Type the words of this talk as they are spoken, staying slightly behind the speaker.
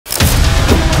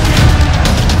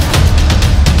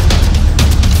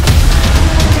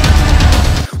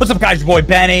What's up, guys? Your boy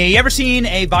Benny. You ever seen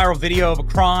a viral video of a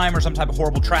crime or some type of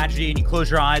horrible tragedy and you close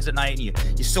your eyes at night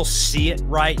and you still see it,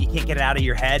 right? You can't get it out of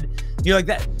your head. You're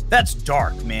like, that's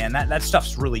dark, man. That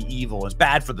stuff's really evil. It's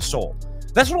bad for the soul.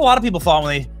 That's what a lot of people thought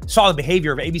when they saw the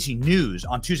behavior of ABC News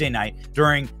on Tuesday night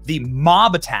during the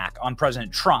mob attack on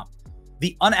President Trump.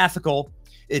 The unethical,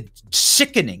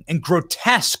 sickening, and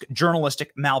grotesque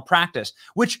journalistic malpractice,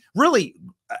 which really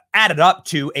added up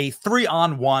to a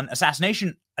 3-on-1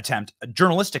 assassination attempt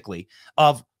journalistically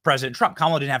of President Trump.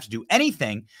 Kamala didn't have to do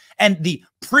anything. And the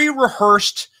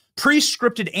pre-rehearsed,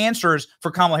 pre-scripted answers for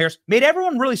Kamala Harris made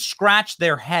everyone really scratch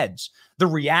their heads. The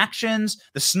reactions,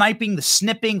 the sniping, the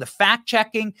snipping, the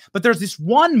fact-checking. But there's this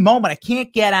one moment I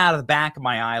can't get out of the back of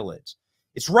my eyelids.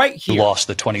 It's right here. You lost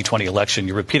the 2020 election.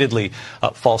 You repeatedly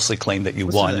falsely claimed that you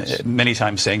won, many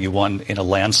times saying you won in a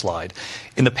landslide.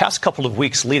 In the past couple of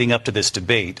weeks leading up to this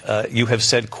debate, you have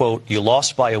said, quote, you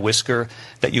lost by a whisker,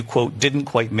 that you, quote, didn't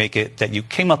quite make it, that you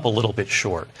came up a little bit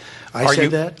short. I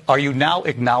said that? Are you now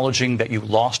acknowledging that you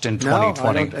lost in 2020? No,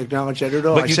 I don't acknowledge that at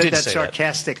all. But I said that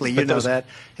sarcastically. You know that.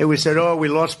 It was said, oh, we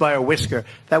lost by a whisker.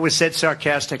 That was said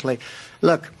sarcastically.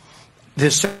 Look,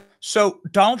 this. So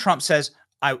Donald Trump says,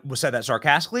 I said that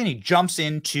sarcastically, and he jumps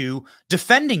into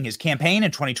defending his campaign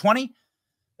in 2020,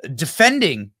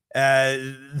 defending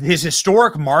his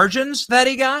historic margins that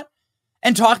he got,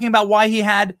 and talking about why he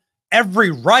had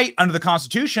every right under the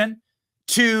Constitution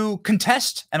to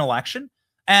contest an election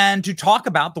and to talk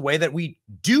about the way that we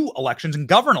do elections and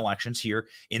govern elections here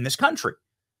in this country.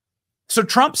 So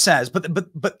Trump says,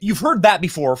 but you've heard that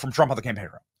before from Trump on the campaign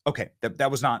trail. Okay,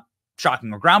 that was not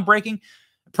shocking or groundbreaking.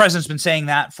 The president's been saying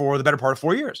that for the better part of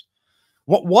 4 years.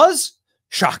 What was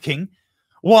shocking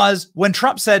was when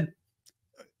Trump said,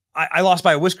 I lost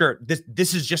by a whisker.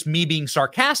 This is just me being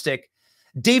sarcastic.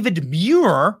 David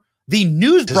Muir, the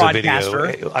news broadcaster,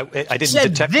 I didn't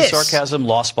detect the sarcasm.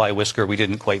 Lost by a whisker. We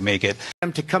didn't quite make it.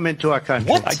 To come into our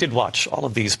country. What? I did watch all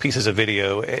of these pieces of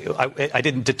video. I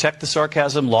didn't detect the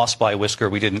sarcasm. Lost by a whisker.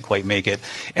 We didn't quite make it.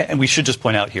 And we should just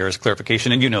point out here as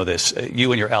clarification, and you know this,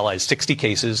 you and your allies, 60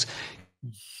 cases.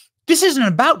 This isn't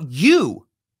about you.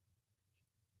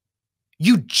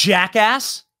 You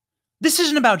jackass. This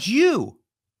isn't about you.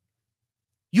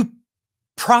 You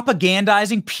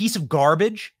propagandizing piece of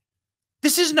garbage.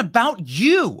 This isn't about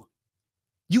you.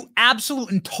 You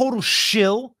absolute and total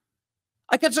shill.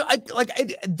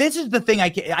 This is the thing I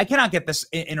cannot get this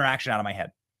interaction out of my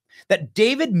head. That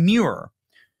David Muir,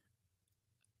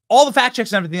 all the fact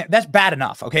checks and everything, that's bad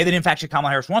enough. Okay, they didn't fact check Kamala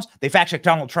Harris once. They fact checked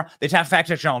Donald Trump. They fact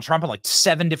checked Donald Trump on like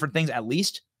 7 different things at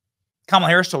least. Kamala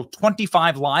Harris told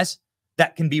 25 lies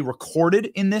that can be recorded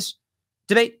in this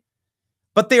debate.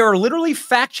 But they are literally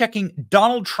fact checking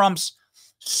Donald Trump's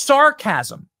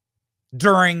sarcasm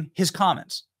during his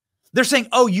comments. They're saying,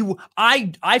 "Oh,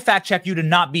 I fact check you to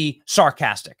not be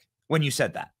sarcastic when you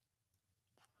said that."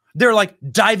 They're like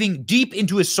diving deep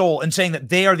into his soul and saying that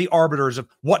they are the arbiters of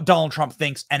what Donald Trump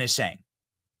thinks and is saying.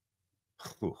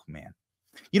 Oh, man.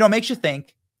 You know, it makes you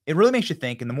think. It really makes you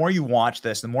think. And the more you watch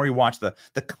this, the more you watch the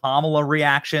Kamala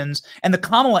reactions and the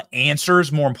Kamala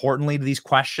answers, more importantly, to these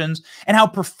questions and how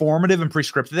performative and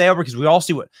prescriptive they are, because we all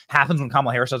see what happens when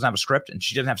Kamala Harris doesn't have a script and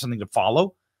she doesn't have something to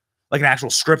follow, like an actual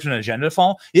script and an agenda to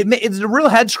follow. It's a real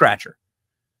head scratcher.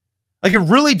 Like it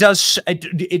really does.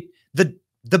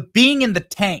 The being in the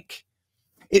tank,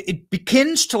 it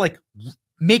begins to like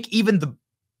make even the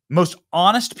most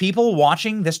honest people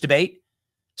watching this debate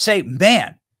say,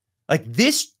 man, like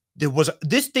this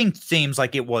thing seems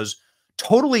like it was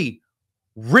totally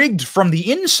rigged from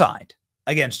the inside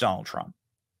against Donald Trump.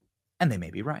 And they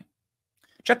may be right.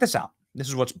 Check this out. This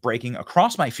is what's breaking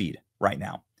across my feed right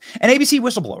now. An ABC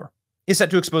whistleblower is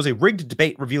set to expose a rigged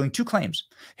debate revealing 2 claims.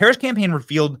 Harris' campaign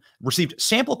received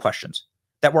sample questions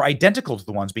that were identical to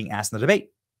the ones being asked in the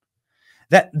debate.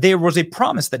 That there was a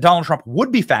promise that Donald Trump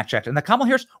would be fact-checked and that Kamala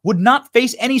Harris would not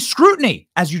face any scrutiny,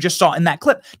 as you just saw in that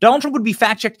clip. Donald Trump would be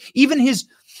fact-checked. Even his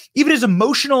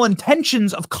emotional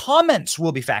intentions of comments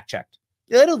will be fact-checked.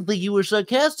 I don't think you were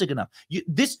sarcastic enough.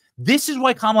 This is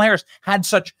why Kamala Harris had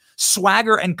such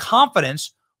swagger and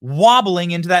confidence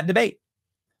wobbling into that debate.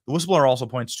 The whistleblower also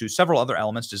points to several other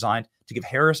elements designed to give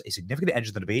Harris a significant edge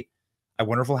in the debate. I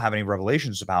wonder if we'll have any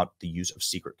revelations about the use of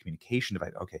secret communication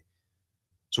device. Okay.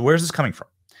 So where's this coming from?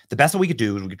 The best that we could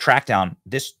do is we could track down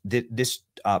this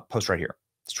post right here,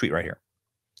 this tweet right here.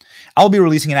 I'll be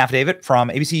releasing an affidavit from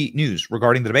ABC News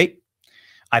regarding the debate.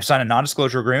 I've signed a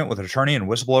non-disclosure agreement with an attorney and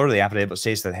whistleblower. The affidavit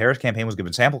states that the Harris campaign was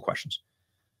given sample questions,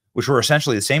 which were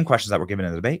essentially the same questions that were given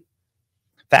in the debate.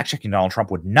 Fact-checking Donald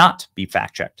Trump would not be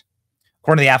fact-checked.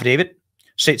 According to the affidavit,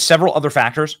 states several other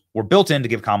factors were built in to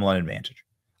give Kamala an advantage.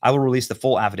 I will release the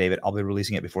full affidavit. I'll be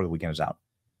releasing it before the weekend is out.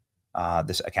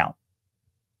 This account,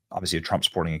 obviously a Trump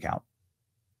supporting account.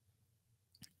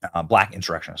 Black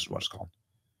insurrectionist is what it's called.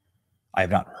 I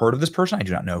have not heard of this person. I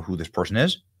do not know who this person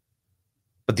is.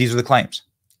 But these are the claims.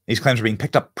 These claims are being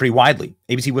picked up pretty widely.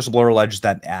 ABC Whistleblower alleges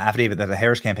that affidavit that the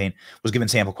Harris campaign was given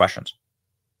sample questions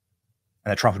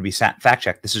and that Trump would be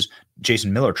fact-checked. This is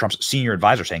Jason Miller, Trump's senior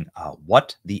advisor, saying,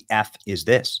 what the F is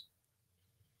this?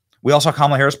 We also saw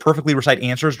Kamala Harris perfectly recite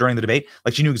answers during the debate,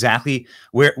 like she knew exactly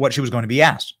what she was going to be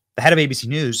asked. The head of ABC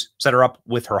News set her up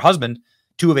with her husband.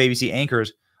 Two of ABC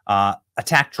anchors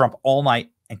attacked Trump all night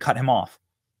and cut him off.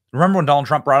 Remember when Donald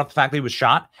Trump brought up the fact that he was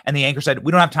shot and the anchor said,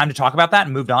 we don't have time to talk about that,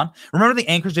 and moved on? Remember the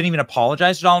anchors didn't even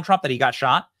apologize to Donald Trump that he got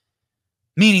shot?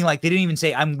 Meaning, like, they didn't even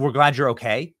say, we're glad you're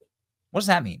okay. What does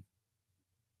that mean?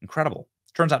 Incredible.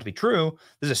 Turns out to be true.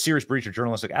 This is a serious breach of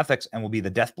journalistic ethics and will be the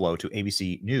death blow to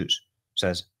ABC News,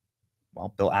 says,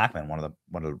 well, Bill Ackman, one of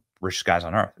the richest guys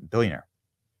on earth, billionaire.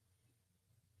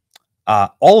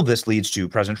 All of this leads to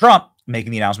President Trump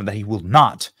making the announcement that he will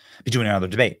not be doing another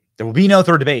debate. There will be no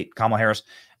third debate. Kamala Harris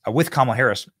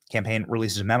campaign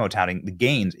releases a memo touting the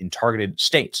gains in targeted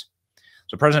states.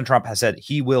 So President Trump has said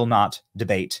he will not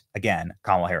debate again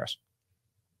Kamala Harris.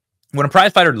 When a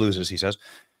prize fighter loses, he says,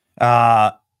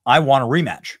 I want a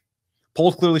rematch.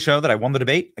 Polls clearly show that I won the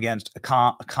debate against a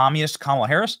communist Kamala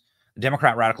Harris, a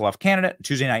Democrat radical left candidate.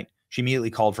 Tuesday night, she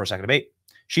immediately called for a second debate.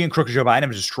 She and crooked Joe Biden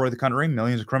have destroyed the country,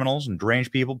 millions of criminals and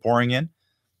deranged people pouring in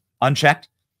unchecked.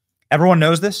 Everyone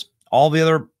knows this. All the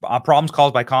other problems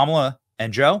caused by Kamala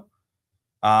and Joe.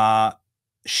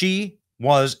 She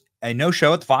was a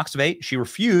no-show at the Fox debate. She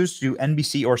refused to do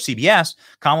NBC or CBS.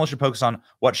 Kamala should focus on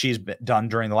what she's done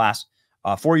during the last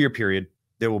 4-year period.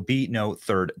 There will be no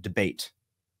third debate.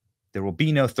 There will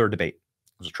be no third debate.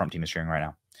 That's what Trump team is sharing right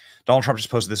now. Donald Trump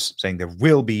just posted this saying there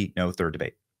will be no third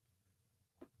debate.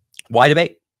 Why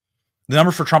debate? The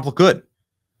numbers for Trump look good.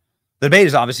 The debate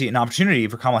is obviously an opportunity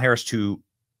for Kamala Harris to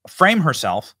frame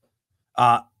herself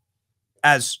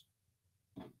as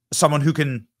someone who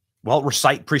can, well,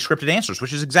 recite pre-scripted answers,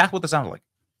 which is exactly what this sounded like.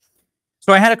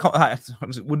 So I had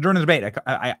during the debate,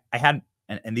 I had,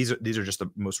 and these are just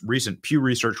the most recent Pew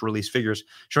Research released figures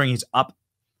showing he's up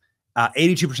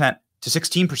 82% to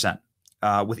 16%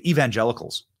 with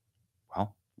evangelicals.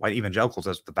 Well, white evangelicals,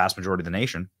 that's the vast majority of the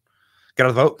nation. Get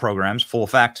out of the vote programs, full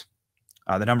effect.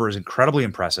 The number is incredibly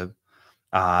impressive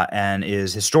and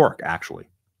is historic, actually.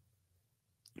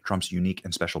 Trump's unique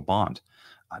and special bond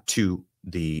to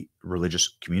the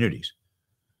religious communities.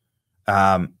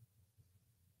 I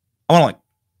want to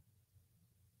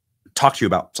talk to you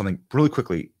about something really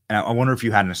quickly, and I wonder if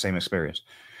you had the same experience.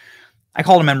 I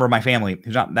called a member of my family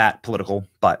who's not that political,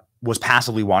 but was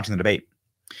passively watching the debate,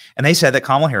 and they said that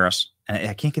Kamala Harris, and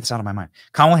I can't get this out of my mind,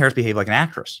 Kamala Harris behaved like an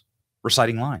actress,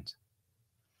 reciting lines.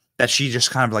 That she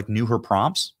just kind of like knew her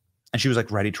prompts, and she was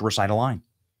like ready to recite a line.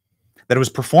 That it was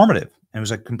performative, and it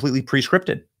was like completely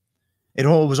pre-scripted. It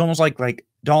was almost like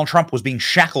Donald Trump was being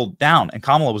shackled down, and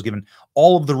Kamala was given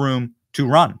all of the room to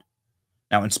run.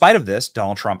 Now, in spite of this,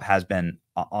 Donald Trump has been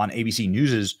on ABC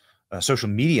News's social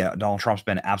media. Donald Trump's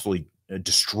been absolutely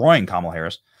destroying Kamala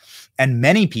Harris, and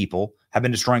many people have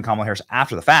been destroying Kamala Harris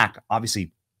after the fact.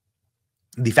 Obviously,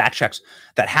 the fact checks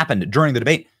that happened during the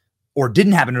debate or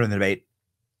didn't happen during the debate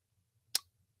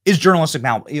is journalistic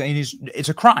now. It's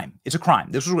a crime. It's a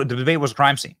crime. The debate was a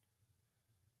crime scene.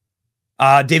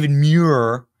 David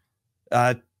Muir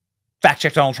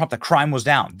fact-checked Donald Trump that crime was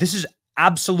down. This is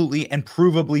absolutely and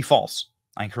provably false.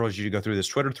 I encourage you to go through this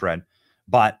Twitter thread.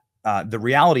 But the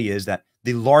reality is that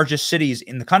the largest cities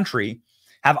in the country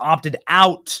have opted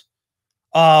out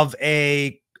of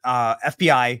a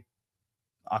FBI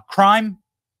crime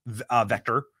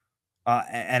vector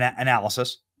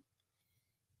analysis.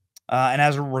 And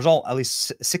as a result, at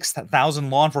least 6,000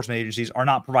 law enforcement agencies are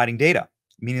not providing data,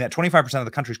 meaning that 25% of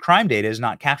the country's crime data is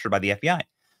not captured by the FBI.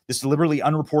 This deliberately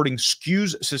unreporting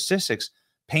skews statistics,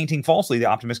 painting falsely the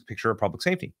optimistic picture of public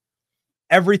safety.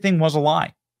 Everything was a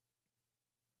lie.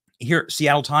 Here,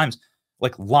 Seattle Times,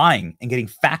 like lying and getting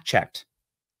fact-checked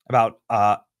about,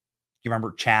 you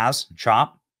remember Chaz,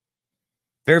 Chop?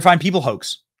 Very Fine People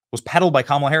hoax was peddled by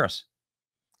Kamala Harris.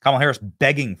 Kamala Harris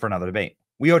begging for another debate.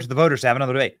 We owe it to the voters to have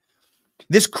another debate.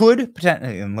 This could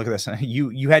potentially, and look at this,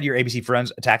 you had your ABC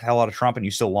friends attack the hell out of Trump and you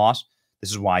still lost.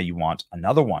 This is why you want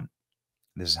another one.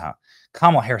 This is how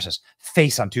Kamala Harris's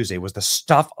face on Tuesday was the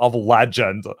stuff of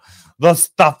legend. The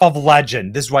stuff of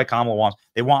legend. This is why Kamala wants,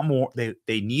 they want more. They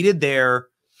needed their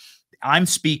I'm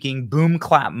speaking boom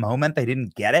clap moment. They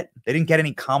didn't get it. They didn't get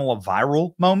any Kamala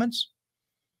viral moments.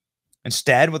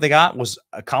 Instead, what they got was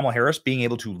Kamala Harris being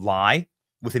able to lie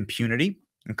with impunity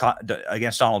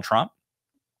against Donald Trump,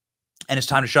 and it's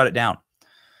time to shut it down.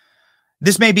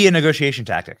 This may be a negotiation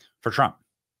tactic for Trump.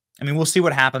 I mean, we'll see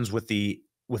what happens with the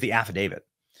affidavit.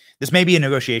 This may be a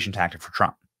negotiation tactic for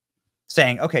Trump,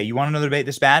 saying, "Okay, you want another debate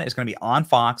this bad? It's going to be on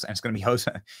Fox, and it's going to be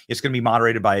it's going to be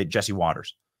moderated by Jesse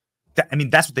Waters." I mean,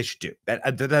 that's what they should do.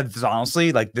 That's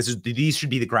honestly, like, these should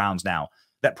be the grounds now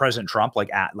that President Trump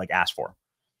asked for.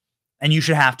 And you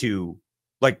should have to,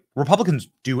 like, Republicans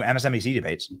do MSNBC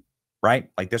debates, right?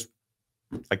 Like this,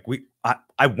 like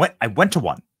I went to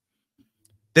one.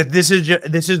 This is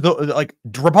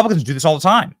Republicans do this all the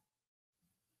time.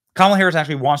 Kamala Harris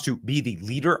actually wants to be the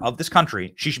leader of this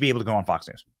country. She should be able to go on Fox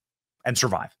News and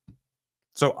survive.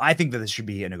 So I think that this should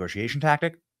be a negotiation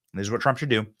tactic. This is what Trump should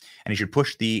do. And he should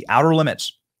push the outer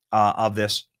limits of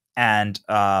this. And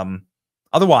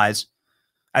otherwise,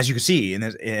 as you can see in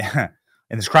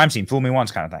this crime scene, fool me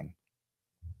once kind of thing,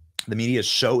 the media is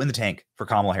so in the tank for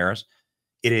Kamala Harris.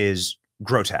 It is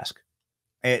grotesque.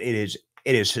 It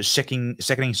is a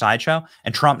sickening sideshow.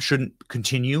 And Trump shouldn't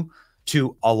continue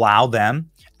to allow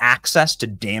them access to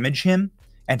damage him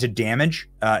and to damage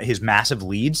his massive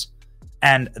leads.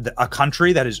 And a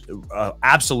country that is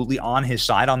absolutely on his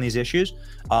side on these issues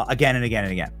again and again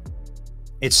and again.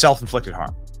 It's self-inflicted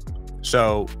harm.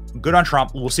 So good on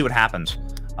Trump. We'll see what happens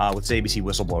with this ABC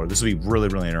whistleblower. This will be really,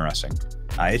 really interesting.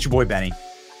 It's your boy, Benny.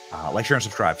 Like, share, and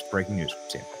subscribe. It's breaking news.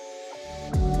 See you.